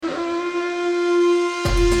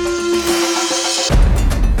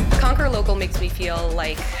feel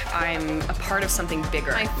like I'm a part of something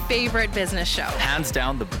bigger. My favorite business show. Hands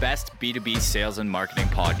down, the best B2B sales and marketing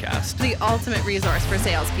podcast. The ultimate resource for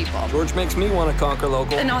salespeople. George makes me want to conquer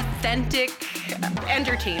local. An authentic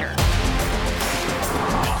entertainer.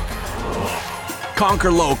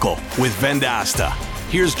 Conquer Local with Vendasta.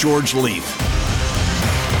 Here's George Leith.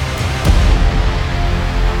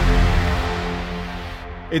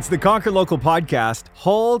 It's the Conquer Local podcast.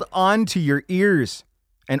 Hold on to your ears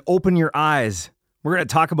and open your eyes. We're going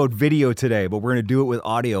to talk about video today, but we're going to do it with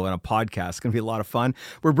audio and a podcast. It's going to be a lot of fun.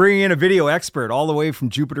 We're bringing in a video expert all the way from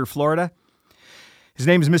Jupiter, Florida. His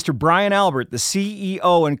name is Mr. Brian Albert, the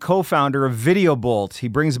CEO and co-founder of VideoBolt. He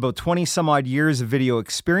brings about 20 some odd years of video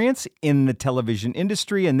experience in the television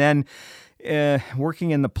industry and then working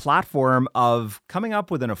in the platform of coming up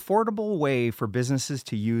with an affordable way for businesses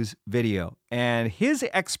to use video. And his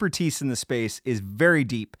expertise in the space is very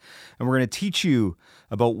deep. And we're going to teach you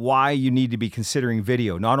about why you need to be considering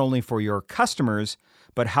video, not only for your customers,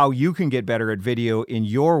 but how you can get better at video in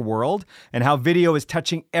your world and how video is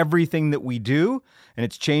touching everything that we do and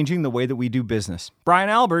it's changing the way that we do business. Brian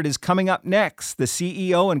Albert is coming up next, the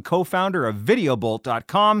CEO and co-founder of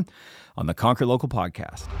VideoBolt.com on the Conquer Local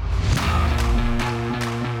podcast.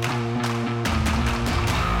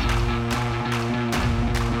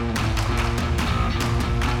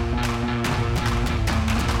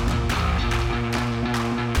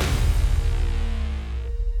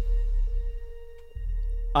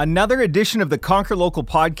 Another edition of the Conquer Local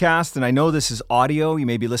podcast, and I know this is audio. You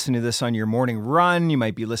may be listening to this on your morning run. You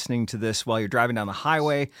might be listening to this while you're driving down the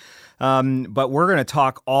highway. But we're going to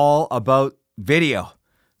talk all about video.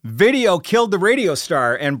 Video killed the radio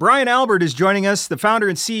star, and Brian Albert is joining us, the founder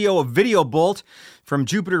and CEO of VideoBolt from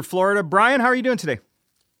Jupiter, Florida. Brian, how are you doing today?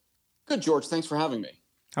 Good, George. Thanks for having me.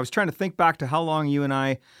 I was trying to think back to how long you and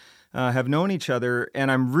I have known each other, and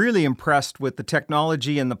I'm really impressed with the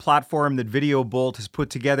technology and the platform that VideoBolt has put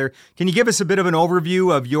together. Can you give us a bit of an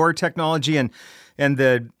overview of your technology and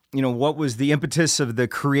the, what was the impetus of the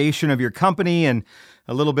creation of your company and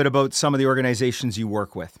a little bit about some of the organizations you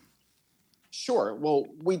work with? Sure. Well,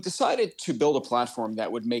 we decided to build a platform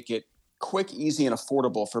that would make it quick, easy, and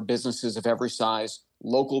affordable for businesses of every size,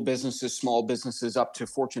 local businesses, small businesses, up to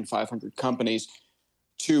Fortune 500 companies,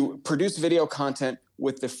 to produce video content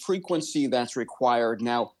with the frequency that's required.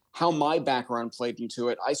 Now, how my background played into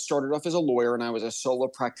it, I started off as a lawyer and I was a solo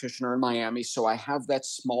practitioner in Miami, so I have that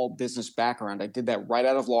small business background. I did that right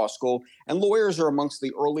out of law school, and lawyers are amongst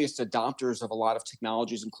the earliest adopters of a lot of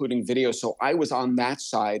technologies, including video, so I was on that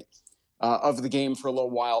side of the game for a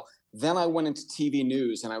little while. Then I went into TV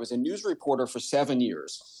news, and I was a news reporter for 7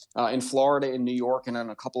 years in Florida, in New York, and in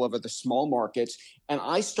a couple of other small markets, and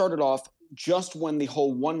I started off just when the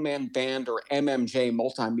whole one-man band or MMJ,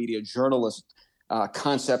 multimedia journalist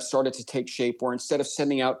concept started to take shape, where instead of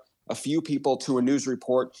sending out a few people to a news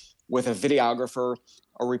report with a videographer,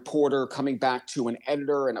 a reporter coming back to an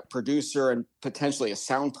editor and a producer and potentially a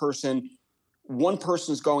sound person, one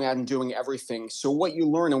person's going out and doing everything. So what you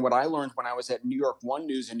learn, and what I learned when I was at New York One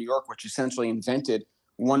News in New York, which essentially invented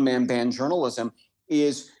one-man band journalism,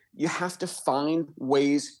 is you have to find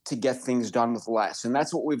ways to get things done with less. And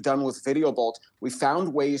that's what we've done with VideoBolt. We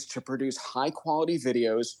found ways to produce high-quality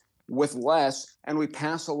videos with less, and we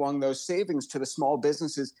pass along those savings to the small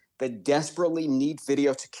businesses that desperately need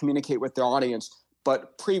video to communicate with their audience,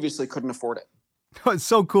 but previously couldn't afford it. It's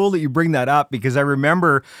so cool that you bring that up, because I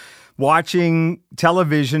remember watching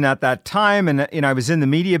television at that time, and I was in the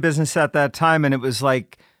media business at that time, and it was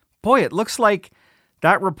like, boy, it looks like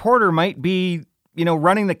that reporter might be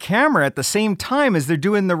running the camera at the same time as they're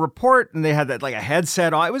doing the report, and they had that like a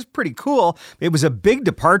headset on. It was pretty cool. It was a big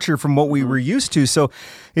departure from what we were used to. So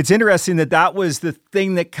it's interesting that was the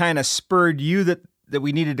thing that kind of spurred you that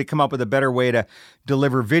we needed to come up with a better way to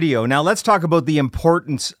deliver video. Now let's talk about the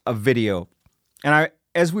importance of video. And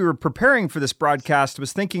as we were preparing for this broadcast, I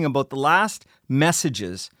was thinking about the last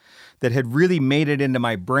messages that had really made it into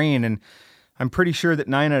my brain. And I'm pretty sure that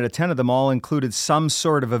 9 out of 10 of them all included some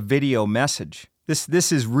sort of a video message.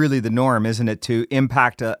 This is really the norm, isn't it, to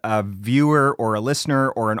impact a viewer or a listener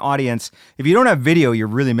or an audience. If you don't have video, you're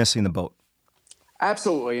really missing the boat.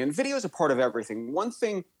 Absolutely. And video is a part of everything. One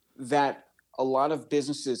thing that a lot of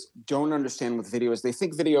businesses don't understand with video is they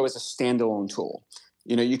think video is a standalone tool.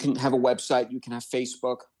 You can have a website, you can have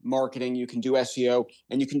Facebook marketing, you can do SEO,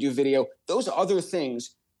 and you can do video. Those other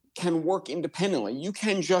things can work independently. You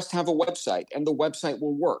can just have a website and the website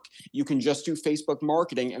will work. You can just do Facebook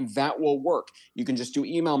marketing and that will work. You can just do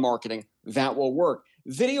email marketing, that will work.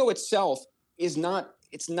 Video itself is not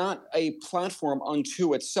a platform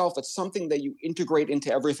unto itself. It's something that you integrate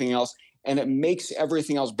into everything else. and it makes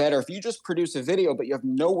everything else better. If you just produce a video, but you have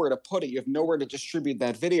nowhere to put it, you have nowhere to distribute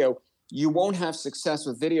that video, you won't have success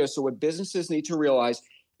with video. So what businesses need to realize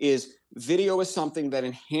is video is something that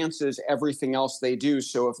enhances everything else they do.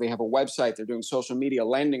 So if they have a website, they're doing social media,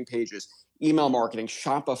 landing pages, email marketing,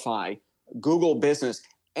 Shopify, Google Business,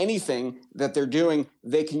 anything that they're doing,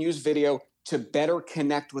 they can use video to better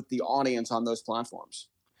connect with the audience on those platforms.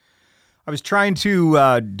 I was trying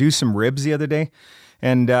to do some ribs the other day,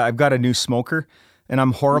 and I've got a new smoker, and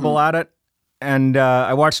I'm horrible at it. And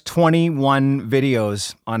I watched 21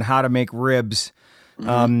 videos on how to make ribs.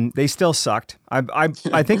 They still sucked. I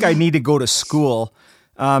think I need to go to school.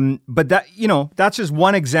 But that, you know, that's just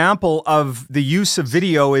one example of the use of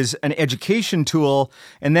video as an education tool.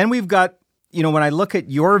 And then we've got, you know, when I look at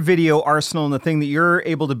your video arsenal and the thing that you're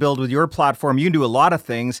able to build with your platform, you can do a lot of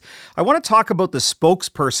things. I want to talk about the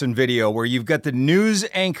spokesperson video where you've got the news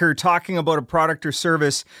anchor talking about a product or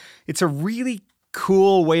service. It's a really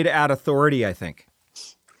cool way to add authority, I think.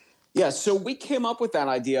 Yeah, so we came up with that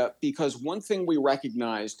idea because one thing we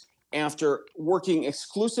recognized after working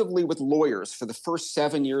exclusively with lawyers for the first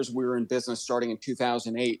 7 years we were in business starting in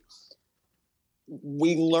 2008,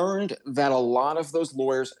 we learned that a lot of those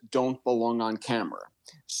lawyers don't belong on camera.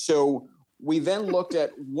 So we then looked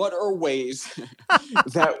at what are ways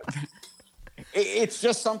that it's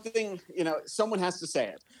just something, you know, someone has to say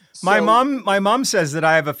it. So, My mom says that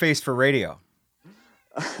I have a face for radio.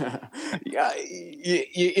 Yeah,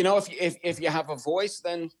 you know, if you have a voice,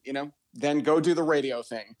 then go do the radio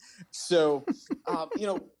thing. So, you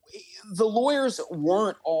know, the lawyers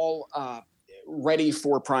weren't all ready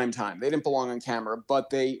for prime time. They didn't belong on camera, but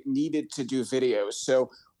they needed to do videos.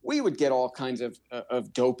 So we would get all kinds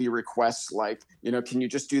of dopey requests like, you know, can you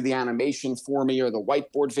just do the animation for me or the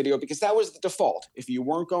whiteboard video? Because that was the default. If you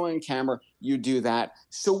weren't going on camera, you do that.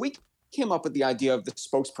 So we came up with the idea of the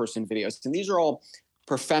spokesperson videos. And these are all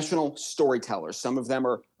professional storytellers. Some of them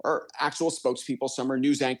are actual spokespeople. Some are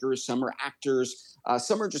news anchors. Some are actors.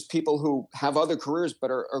 Some are just people who have other careers but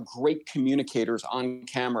are great communicators on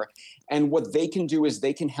camera. And what they can do is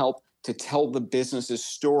they can help to tell the business's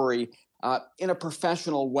story in a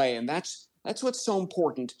professional way. And that's what's so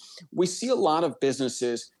important. We see a lot of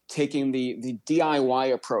businesses taking the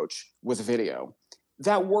DIY approach with video.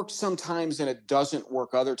 That works sometimes and it doesn't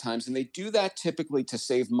work other times. And they do that typically to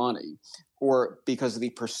save money or because of the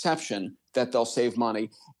perception that they'll save money.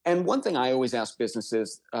 And one thing I always ask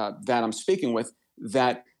businesses that I'm speaking with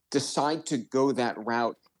that decide to go that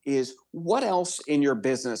route is, what else in your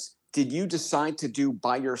business did you decide to do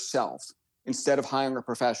by yourself instead of hiring a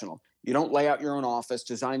professional? You don't lay out your own office,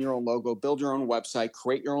 design your own logo, build your own website,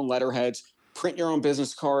 create your own letterheads, print your own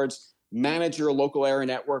business cards, manage your local area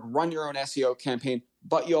network, run your own SEO campaign,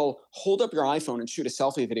 but you'll hold up your iPhone and shoot a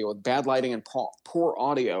selfie video with bad lighting and poor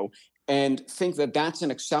audio and think that that's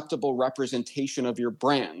an acceptable representation of your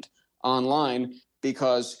brand online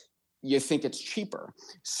because you think it's cheaper.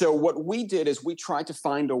 So what we did is we tried to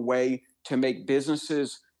find a way to make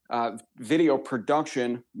businesses video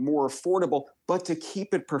production more affordable, but to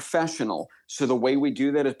keep it professional. So the way we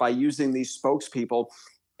do that is by using these spokespeople,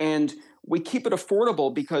 and we keep it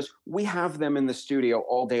affordable because we have them in the studio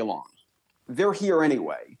all day long. They're here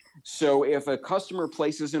anyway. So if a customer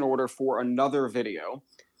places an order for another video,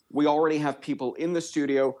 we already have people in the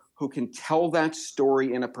studio who can tell that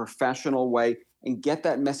story in a professional way and get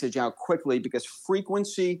that message out quickly, because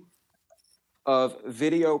frequency of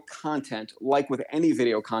video content, like with any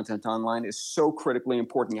video content online, is so critically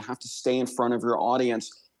important. You have to stay in front of your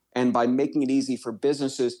audience. And by making it easy for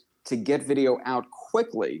businesses to get video out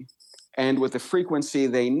quickly and with the frequency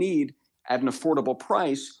they need at an affordable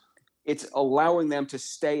price, it's allowing them to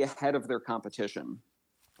stay ahead of their competition.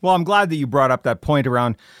 Well, I'm glad that you brought up that point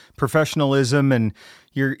around professionalism, and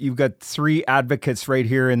you've got three advocates right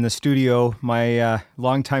here in the studio. My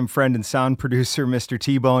longtime friend and sound producer, Mr.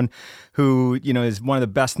 T-Bone, who, you know, is one of the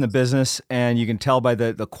best in the business, and you can tell by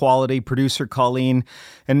the quality. Producer Colleen,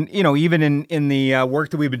 and, you know, even in the work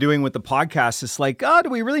that we've been doing with the podcast, it's like, do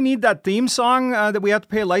we really need that theme song that we have to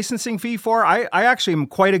pay a licensing fee for? I actually am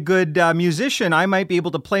quite a good musician. I might be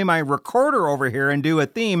able to play my recorder over here and do a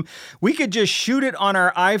theme. We could just shoot it on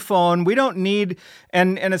our iPhone. We don't need,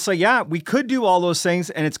 and it's like, yeah, we could do all those things,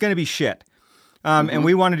 and it's going to be shit. And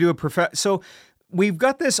we want to do a so we've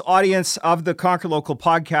got this audience of the Conquer Local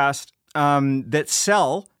podcast that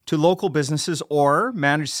sell to local businesses or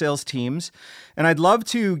managed sales teams. And I'd love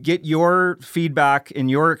to get your feedback and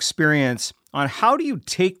your experience on how do you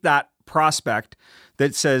take that prospect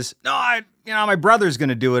that says, no, my brother's going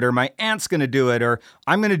to do it, or my aunt's going to do it, or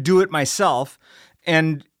I'm going to do it myself.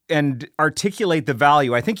 And and articulate the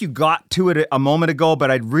value. I think you got to it a moment ago,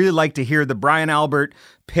 but I'd really like to hear the Brian Albert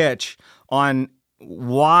pitch on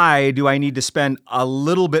why do I need to spend a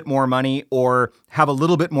little bit more money or have a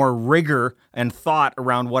little bit more rigor and thought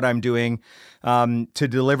around what I'm doing to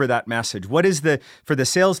deliver that message. What is for the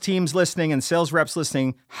sales teams listening and sales reps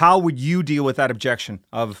listening, how would you deal with that objection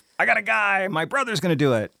of, I got a guy, my brother's going to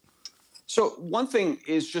do it? So one thing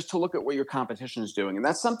is just to look at what your competition is doing. And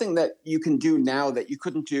that's something that you can do now that you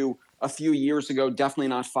couldn't do a few years ago, definitely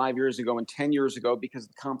not 5 years ago and 10 years ago, because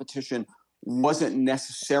the competition wasn't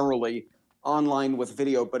necessarily online with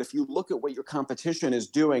video. But if you look at what your competition is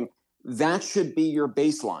doing, that should be your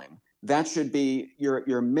baseline. That should be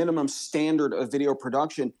your minimum standard of video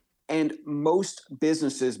production. And most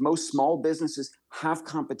businesses, most small businesses have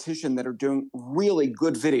competition that are doing really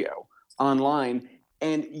good video online.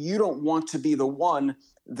 And you don't want to be the one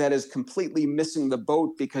that is completely missing the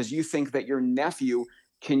boat because you think that your nephew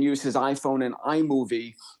can use his iPhone and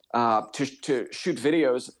iMovie to shoot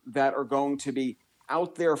videos that are going to be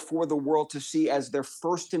out there for the world to see as their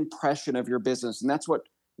first impression of your business. And that's what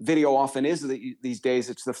video often is these days.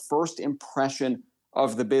 It's the first impression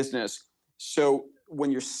of the business. So when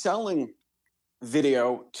you're selling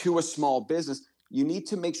video to a small business, you need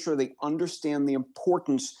to make sure they understand the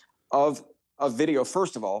importance of video.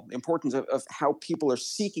 First of all, the importance of how people are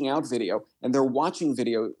seeking out video and they're watching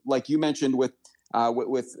video. Like you mentioned with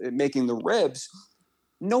making the ribs,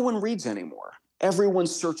 no one reads anymore.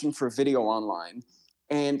 Everyone's searching for video online.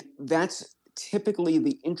 And that's typically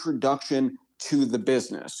the introduction to the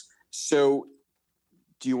business. So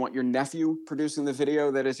do you want your nephew producing the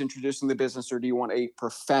video that is introducing the business, or do you want a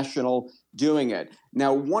professional doing it?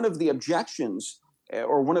 Now, one of the objections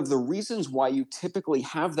or one of the reasons why you typically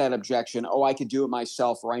have that objection, oh, I could do it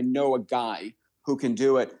myself, or I know a guy who can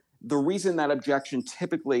do it. The reason that objection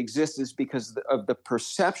typically exists is because of the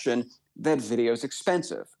perception that video is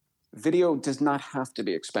expensive. Video does not have to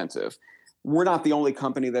be expensive. We're not the only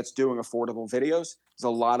company that's doing affordable videos. There's a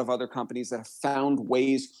lot of other companies that have found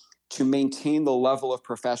ways to maintain the level of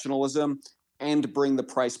professionalism and bring the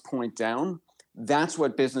price point down. That's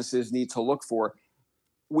what businesses need to look for.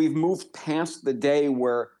 We've moved past the day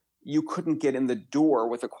where you couldn't get in the door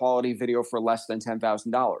with a quality video for less than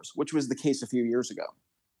 $10,000, which was the case a few years ago.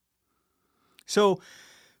 So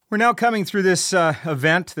we're now coming through this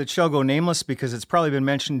event that shall go nameless because it's probably been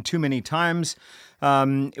mentioned too many times,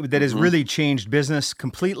 that has really changed business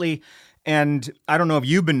completely. And I don't know if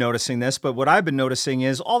you've been noticing this, but what I've been noticing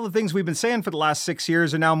is all the things we've been saying for the last 6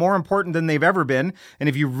 years are now more important than they've ever been. And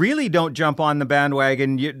if you really don't jump on the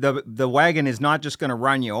bandwagon, the wagon is not just going to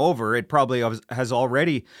run you over. It probably has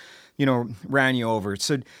already, ran you over.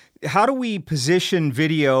 So how do we position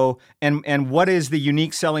video and what is the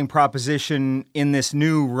unique selling proposition in this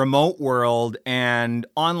new remote world and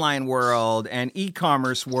online world and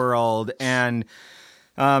e-commerce world? And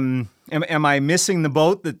am I missing the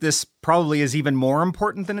boat that this probably is even more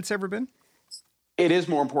important than it's ever been? It is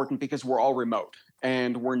more important because we're all remote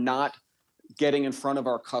and we're not getting in front of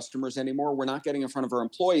our customers anymore. We're not getting in front of our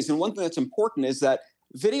employees. And one thing that's important is that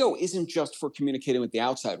video isn't just for communicating with the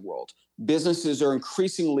outside world. Businesses are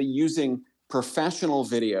increasingly using professional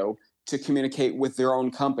video to communicate with their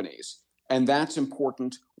own companies. And that's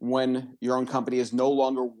important when your own company is no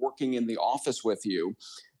longer working in the office with you.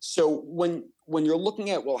 So when you're looking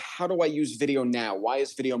at, well, how do I use video now? Why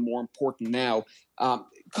is video more important now? A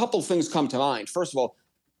couple things come to mind. First of all,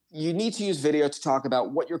 you need to use video to talk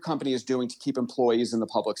about what your company is doing to keep employees and the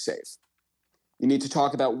public safe. You need to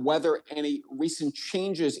talk about whether any recent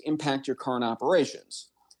changes impact your current operations.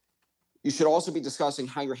 You should also be discussing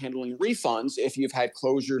how you're handling refunds if you've had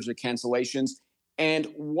closures or cancellations, and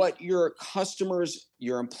what your customers,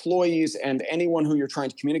 your employees, and anyone who you're trying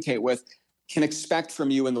to communicate with can expect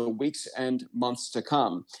from you in the weeks and months to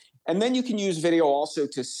come. And then you can use video also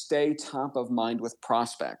to stay top of mind with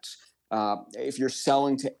prospects. If you're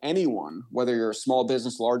selling to anyone, whether you're a small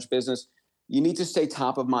business, large business, you need to stay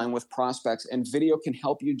top of mind with prospects, and video can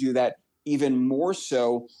help you do that even more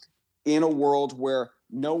so in a world where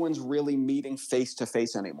no one's really meeting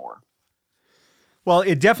face-to-face anymore. Well,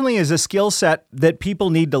 it definitely is a skill set that people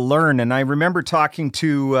need to learn. And I remember talking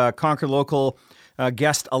to Conquer Local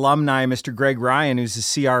guest alumni, Mr. Greg Ryan, who's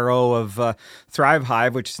the CRO of Thrive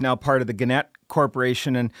Hive, which is now part of the Gannett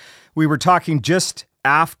Corporation. And we were talking just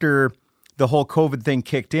after the whole COVID thing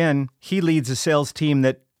kicked in. He leads a sales team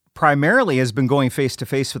that primarily has been going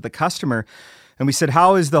face-to-face with the customer. And we said,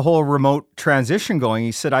 how is the whole remote transition going?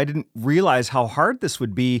 He said, I didn't realize how hard this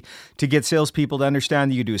would be to get salespeople to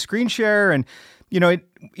understand that you do a screen share. And,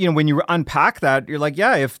 when you unpack that, you're like,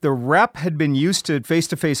 yeah, if the rep had been used to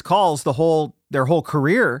face-to-face calls the whole their whole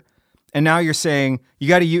career. And now you're saying you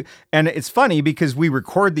got to use, and it's funny because we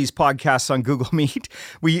record these podcasts on Google Meet.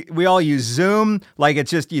 We all use Zoom. Like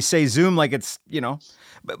it's just, you say Zoom like it's,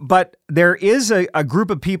 but there is a group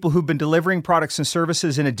of people who've been delivering products and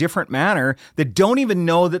services in a different manner that don't even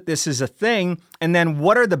know that this is a thing. And then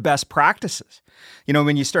what are the best practices?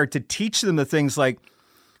 When you start to teach them the things like,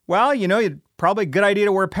 well, it's probably a good idea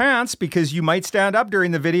to wear pants because you might stand up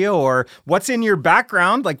during the video, or what's in your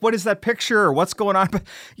background? Like, what is that picture or what's going on?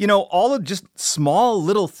 All of just small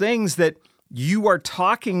little things that you are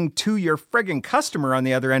talking to your friggin' customer on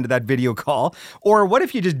the other end of that video call. Or what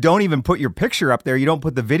if you just don't even put your picture up there? You don't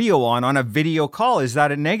put the video on a video call. Is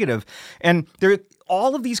that a negative? And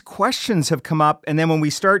all of these questions have come up. And then when we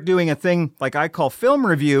start doing a thing like I call film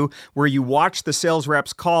review, where you watch the sales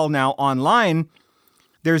reps call now online,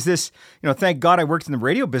 there's this, thank God I worked in the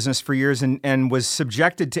radio business for years and was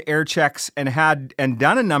subjected to air checks and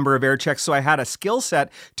done a number of air checks. So I had a skill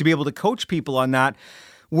set to be able to coach people on that.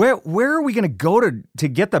 Where are we going to go to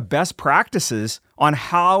get the best practices on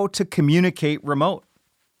how to communicate remote?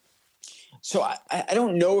 So I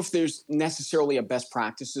don't know if there's necessarily a best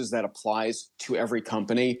practices that applies to every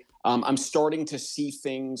company. I'm starting to see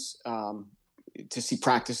things, to see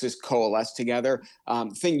practices coalesce together.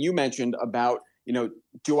 Thing you mentioned about,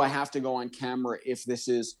 do I have to go on camera if this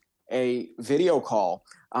is a video call?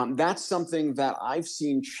 That's something that I've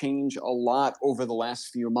seen change a lot over the last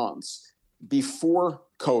few months. Before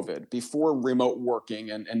COVID, before remote working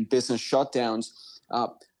and business shutdowns,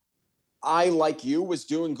 I, like you, was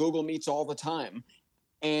doing Google Meets all the time.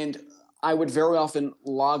 And I would very often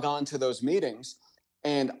log on to those meetings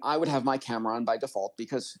and I would have my camera on by default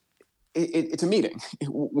because it's a meeting.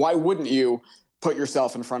 Why wouldn't you put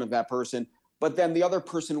yourself in front of that person? But then the other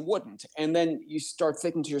person wouldn't. And then you start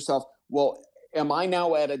thinking to yourself, well, am I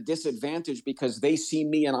now at a disadvantage because they see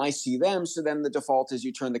me and I see them? So then the default is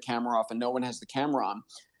you turn the camera off and no one has the camera on.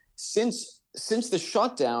 Since the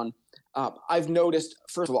shutdown, I've noticed,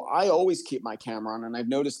 first of all, I always keep my camera on, and I've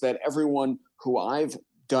noticed that everyone who I've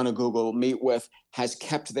done a Google Meet with has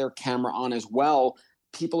kept their camera on as well.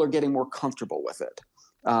 People are getting more comfortable with it.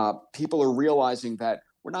 People are realizing that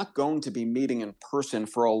we're not going to be meeting in person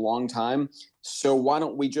for a long time. So why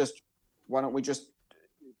don't we just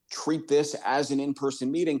treat this as an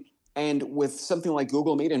in-person meeting? And with something like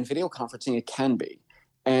Google Meet and video conferencing, it can be.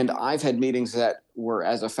 And I've had meetings that were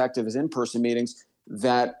as effective as in-person meetings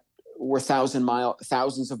that were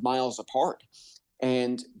thousands of miles apart.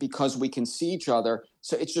 And because we can see each other,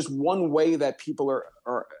 so it's just one way that people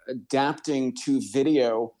are adapting to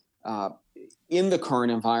video in the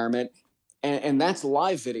current environment. And that's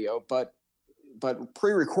live video, but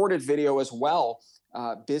pre-recorded video as well.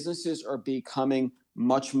 Businesses are becoming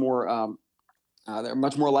much more, they're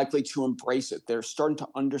much more likely to embrace it. They're starting to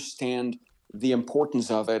understand the importance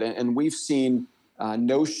of it. And we've seen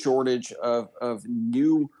no shortage of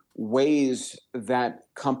new ways that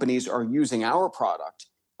companies are using our product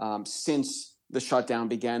since the shutdown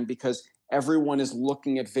began, because everyone is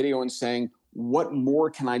looking at video and saying, what more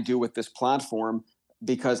can I do with this platform?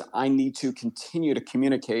 Because I need to continue to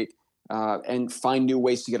communicate and find new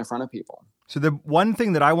ways to get in front of people. So the one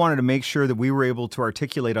thing that I wanted to make sure that we were able to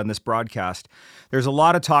articulate on this broadcast, there's a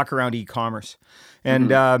lot of talk around e-commerce.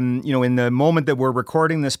 And, in the moment that we're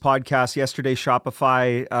recording this podcast, yesterday,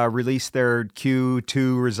 Shopify released their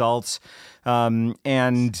Q2 results.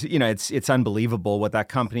 It's unbelievable what that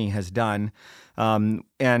company has done.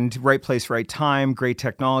 And right place, right time, great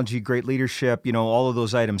technology, great leadership, all of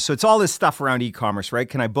those items. So it's all this stuff around e-commerce, right?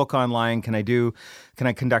 Can I book online? Can I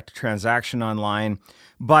conduct a transaction online?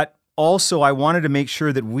 But also, I wanted to make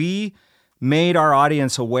sure that we made our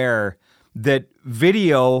audience aware that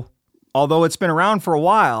video, although it's been around for a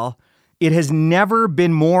while, it has never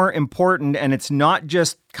been more important. And it's not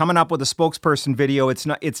just coming up with a spokesperson video.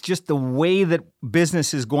 It's just the way that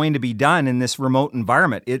business is going to be done in this remote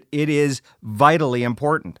environment. It is vitally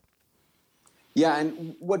important. Yeah,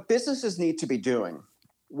 and what businesses need to be doing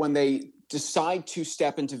when they decide to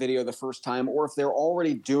step into video the first time, or if they're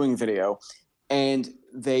already doing video and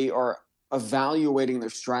they are evaluating their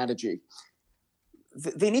strategy,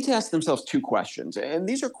 they need to ask themselves two questions. And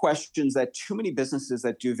these are questions that too many businesses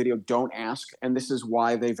that do video don't ask. And this is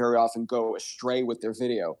why they very often go astray with their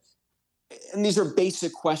video. And these are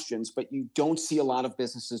basic questions, but you don't see a lot of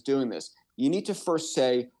businesses doing this. You need to first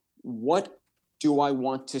say, what do I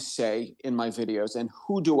want to say in my videos, and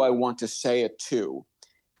who do I want to say it to?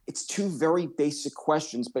 It's two very basic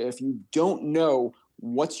questions, but if you don't know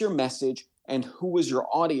what's your message and who is your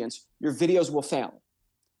audience, your videos will fail.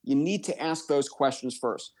 You need to ask those questions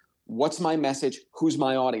first. What's my message? Who's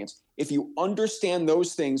my audience? If you understand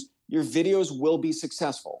those things, your videos will be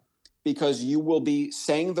successful because you will be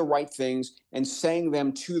saying the right things and saying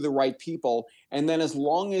them to the right people. And then as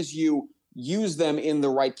long as you use them in the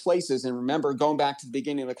right places, and remember, going back to the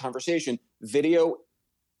beginning of the conversation, video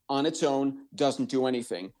on its own doesn't do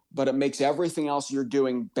anything, but it makes everything else you're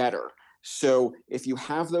doing better. So if you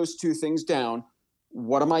have those two things down,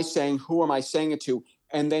 what am I saying? Who am I saying it to?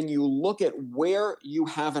 And then you look at where you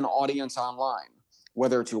have an audience online,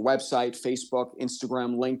 whether it's your website, Facebook,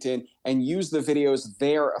 Instagram, LinkedIn, and use the videos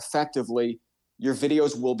there effectively, your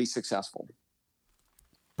videos will be successful.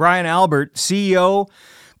 Brian Albert, CEO,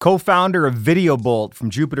 co-founder of VideoBolt from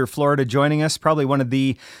Jupiter, Florida, joining us, probably one of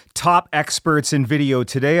the top experts in video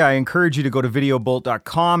today. I encourage you to go to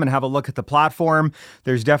videobolt.com and have a look at the platform.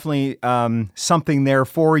 There's definitely something there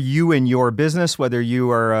for you and your business, whether you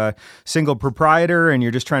are a single proprietor and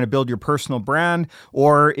you're just trying to build your personal brand,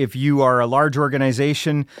 or if you are a large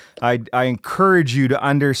organization. I encourage you to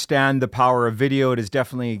understand the power of video. It is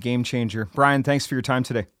definitely a game changer. Brian, thanks for your time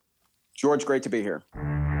today. George, great to be here.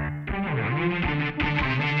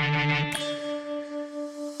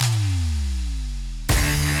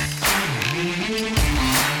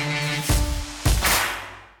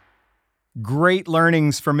 Great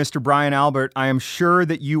learnings from Mr. Brian Albert. I am sure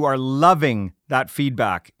that you are loving that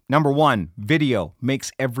feedback. Number one, video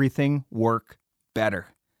makes everything work better.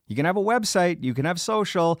 You can have a website, you can have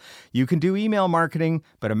social, you can do email marketing,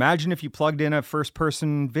 but imagine if you plugged in a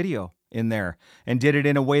first-person video in there and did it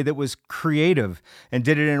in a way that was creative and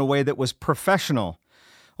did it in a way that was professional.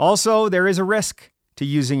 Also, there is a risk to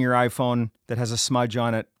using your iPhone that has a smudge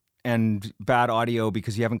on it and bad audio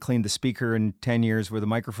because you haven't cleaned the speaker in 10 years where the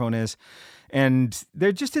microphone is. And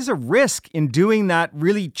there just is a risk in doing that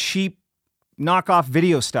really cheap knockoff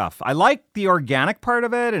video stuff. I like the organic part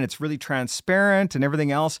of it and it's really transparent and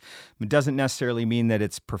everything else. It doesn't necessarily mean that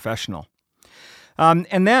it's professional.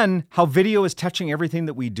 And then how video is touching everything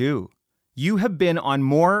that we do. You have been on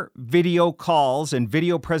more video calls and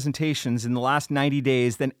video presentations in the last 90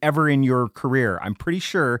 days than ever in your career. I'm pretty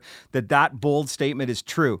sure that that bold statement is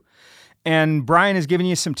true. And Brian has given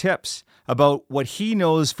you some tips about what he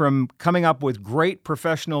knows from coming up with great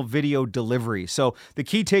professional video delivery. So the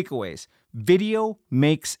key takeaways: video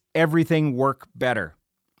makes everything work better.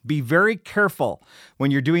 Be very careful when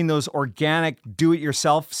you're doing those organic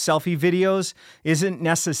do-it-yourself selfie videos. Isn't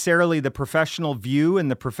necessarily the professional view and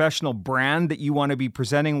the professional brand that you want to be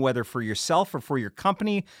presenting, whether for yourself or for your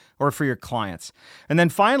company or for your clients. And then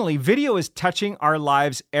finally, video is touching our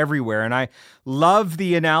lives everywhere. And I love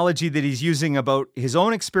the analogy that he's using about his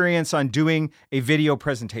own experience on doing a video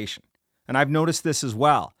presentation. And I've noticed this as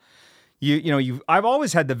well. I've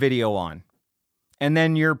always had the video on. And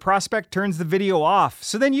then your prospect turns the video off.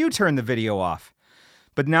 So then you turn the video off.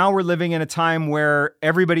 But now we're living in a time where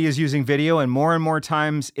everybody is using video, and more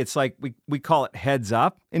times it's like we call it heads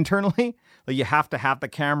up internally. Like you have to have the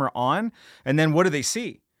camera on. And then what do they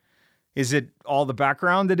see? Is it all the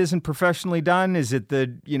background that isn't professionally done? Is it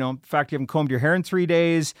the fact you haven't combed your hair in 3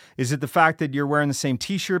 days? Is it the fact that you're wearing the same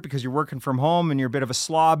t-shirt because you're working from home and you're a bit of a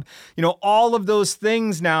slob? All of those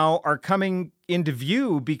things now are coming into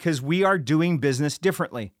view because we are doing business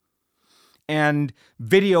differently. And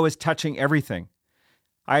video is touching everything.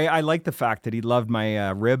 I like the fact that he loved my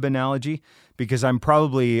rib analogy, because I'm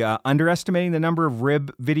probably underestimating the number of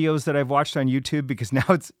rib videos that I've watched on YouTube, because now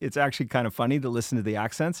it's actually kind of funny to listen to the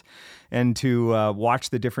accents and to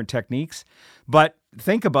watch the different techniques. But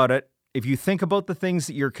think about it. If you think about the things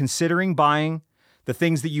that you're considering buying, the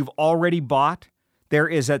things that you've already bought, there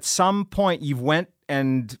is at some point you've went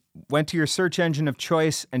to your search engine of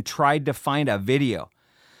choice and tried to find a video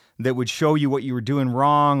that would show you what you were doing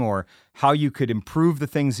wrong or how you could improve the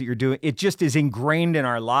things that you're doing. It just is ingrained in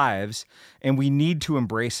our lives, and we need to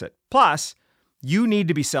embrace it. Plus, you need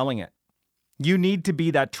to be selling it. You need to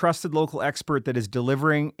be that trusted local expert that is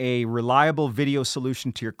delivering a reliable video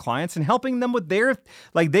solution to your clients and helping them with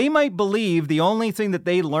they might believe the only thing that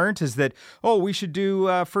they learned is that, we should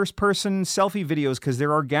do first-person selfie videos because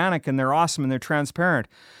they're organic and they're awesome and they're transparent.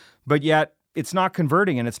 But yet, it's not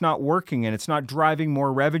converting and it's not working and it's not driving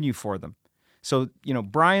more revenue for them. So,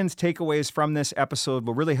 Brian's takeaways from this episode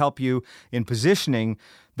will really help you in positioning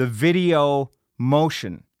the video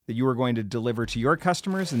motion that you are going to deliver to your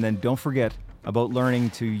customers. And then don't forget about learning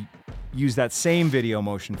to use that same video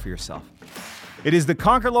motion for yourself. It is the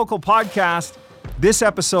Conquer Local podcast. This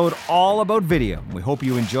episode all about video. We hope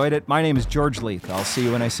you enjoyed it. My name is George Leith. I'll see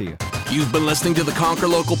you when I see you. You've been listening to the Conquer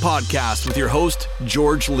Local podcast with your host,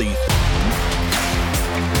 George Leith.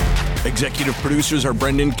 Executive producers are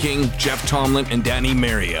Brendan King, Jeff Tomlin, and Danny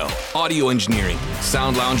Mario. Audio engineering,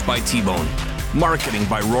 Sound Lounge by T-Bone. Marketing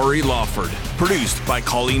by Rory Lawford. Produced by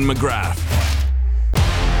Colleen McGrath.